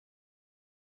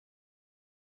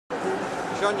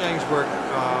Xiang Yang's work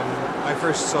I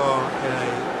first saw in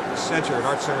an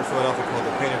art center in Philadelphia called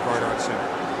the Painted Guard Art Center.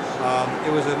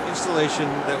 It was an installation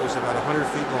that was about 100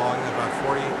 feet long, about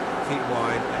 40 feet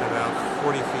wide, and about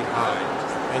 40 feet high.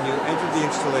 And you entered the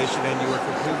installation and you were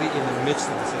completely in the midst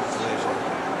of this installation.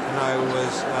 And I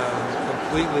was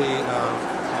completely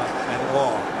at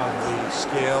awe of the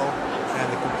scale and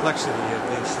the complexity of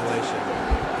the installation.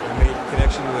 I made a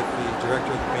connection with the director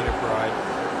of the Painted Bride,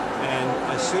 and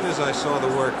as soon as I saw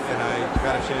the work and I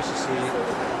got a chance to see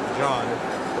John,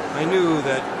 I knew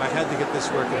that I had to get this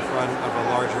work in front of a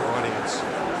larger audience.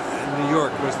 And New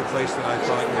York was the place that I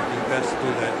thought would be best to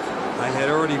do that. I had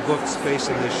already booked space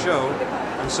in this show,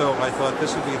 and so I thought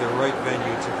this would be the right venue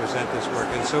to present this work,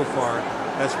 and so far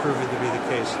that's proven to be the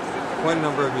case. Quite a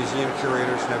number of museum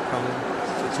curators have come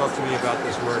to talk to me about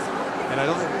this work, and I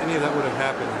don't think any of that would have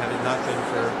happened had it not been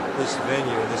for this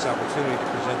venue and this opportunity to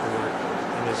present the work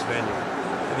in this venue.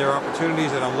 And there are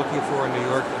opportunities that I'm looking for in New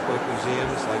York at both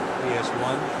museums like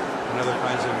ES1 and other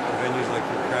kinds of venues like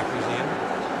the Craft Museum,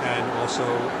 and also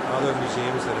other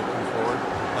museums that have come forward,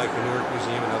 like the Newark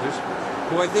Museum and others,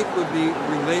 who I think would be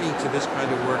relating to this kind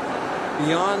of work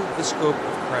beyond the scope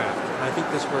of craft. And I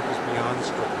think this work is beyond the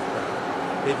scope of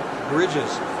craft. It bridges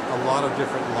a lot of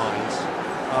different lines.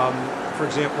 For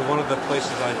example, one of the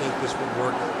places I think this would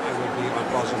work, it would be on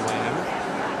Basel, Miami,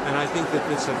 and I think that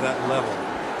it's at that level.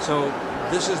 So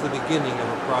this is the beginning of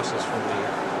a process for me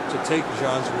to take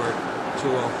Jean's work to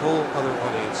a whole other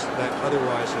audience that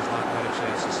otherwise has not had a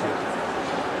chance to see it.